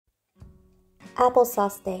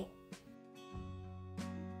Applesauce Day.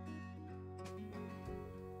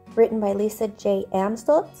 Written by Lisa J.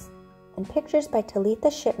 Amstutz and pictures by Talitha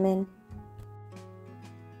Shipman.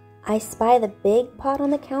 I spy the big pot on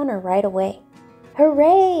the counter right away.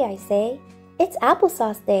 Hooray, I say. It's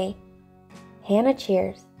Applesauce Day. Hannah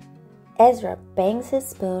cheers. Ezra bangs his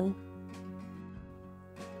spoon.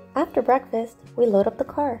 After breakfast, we load up the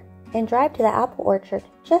car and drive to the apple orchard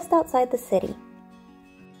just outside the city.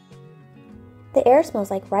 The air smells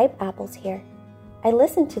like ripe apples here. I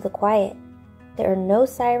listen to the quiet. There are no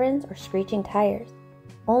sirens or screeching tires,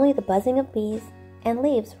 only the buzzing of bees and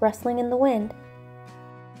leaves rustling in the wind.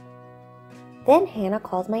 Then Hannah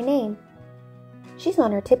calls my name. She's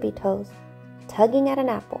on her tippy toes, tugging at an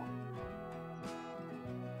apple.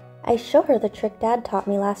 I show her the trick Dad taught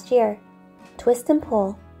me last year. Twist and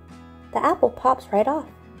pull. The apple pops right off.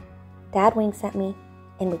 Dad winks at me,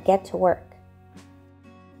 and we get to work.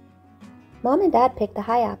 Mom and Dad pick the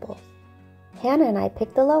high apples. Hannah and I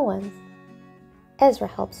pick the low ones. Ezra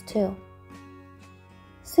helps too.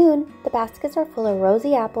 Soon, the baskets are full of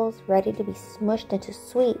rosy apples ready to be smushed into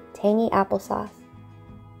sweet, tangy applesauce.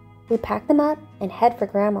 We pack them up and head for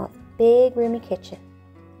Grandma's big, roomy kitchen.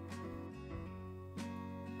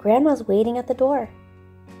 Grandma's waiting at the door.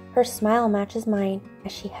 Her smile matches mine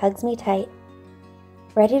as she hugs me tight.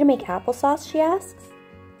 Ready to make applesauce, she asks.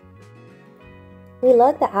 We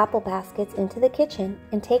lug the apple baskets into the kitchen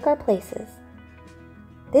and take our places.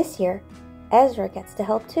 This year, Ezra gets to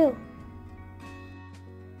help too.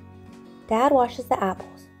 Dad washes the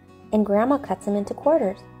apples, and Grandma cuts them into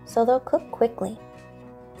quarters so they'll cook quickly.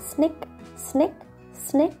 Snick, snick,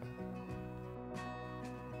 snick.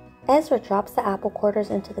 Ezra drops the apple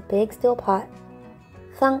quarters into the big steel pot.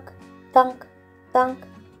 Thunk, thunk, thunk.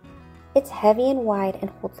 It's heavy and wide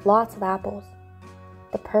and holds lots of apples.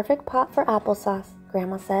 The perfect pot for applesauce,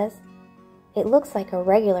 Grandma says. It looks like a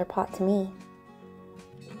regular pot to me.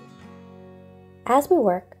 As we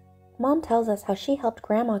work, Mom tells us how she helped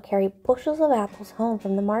Grandma carry bushels of apples home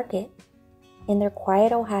from the market in their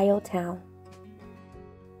quiet Ohio town.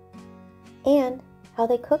 And how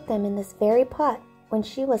they cooked them in this very pot when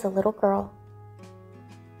she was a little girl.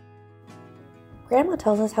 Grandma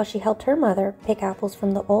tells us how she helped her mother pick apples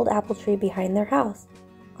from the old apple tree behind their house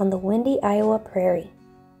on the windy Iowa prairie.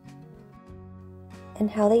 And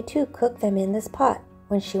how they too cooked them in this pot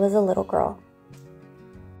when she was a little girl.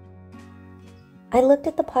 I looked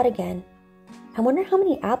at the pot again. I wonder how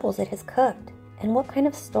many apples it has cooked and what kind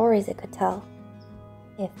of stories it could tell.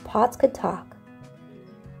 If pots could talk.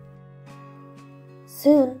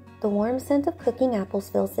 Soon, the warm scent of cooking apples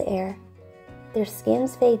fills the air. Their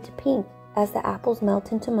skins fade to pink as the apples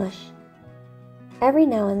melt into mush. Every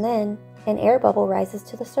now and then, an air bubble rises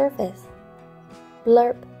to the surface.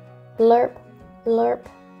 Blurp, blurp, blurp.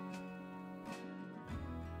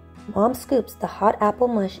 Mom scoops the hot apple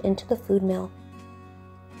mush into the food mill.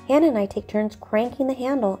 Hannah and I take turns cranking the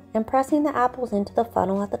handle and pressing the apples into the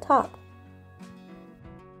funnel at the top.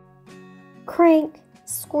 Crank,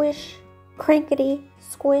 squish, crankety,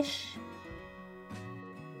 squish.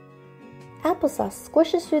 Applesauce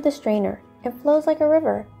squishes through the strainer and flows like a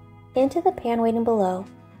river into the pan waiting below.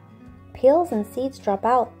 Peels and seeds drop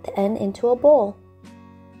out the end into a bowl.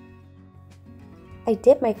 I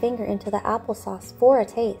dip my finger into the applesauce for a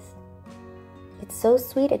taste. It's so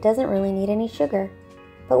sweet it doesn't really need any sugar,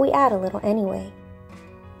 but we add a little anyway.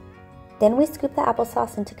 Then we scoop the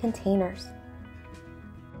applesauce into containers.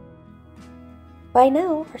 By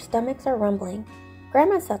now, our stomachs are rumbling.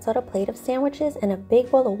 Grandma sets out a plate of sandwiches and a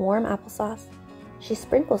big bowl of warm applesauce. She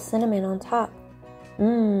sprinkles cinnamon on top.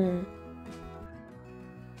 Mmm.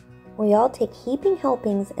 We all take heaping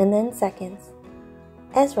helpings and then seconds.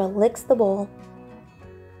 Ezra licks the bowl.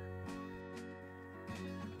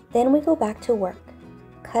 Then we go back to work,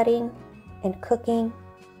 cutting and cooking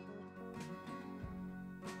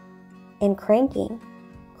and cranking.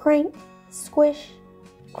 Crank, squish,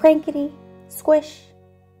 crankety, squish.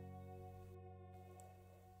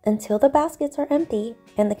 Until the baskets are empty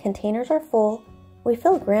and the containers are full, we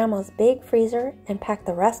fill Grandma's big freezer and pack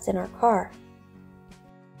the rest in our car.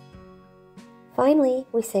 Finally,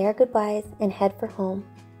 we say our goodbyes and head for home,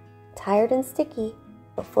 tired and sticky,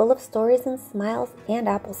 but full of stories and smiles and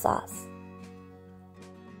applesauce.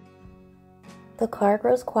 The car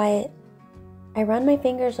grows quiet. I run my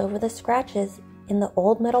fingers over the scratches in the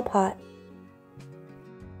old metal pot.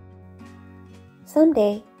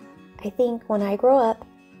 Someday, I think when I grow up,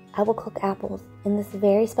 I will cook apples in this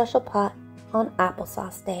very special pot on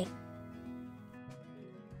Applesauce Day.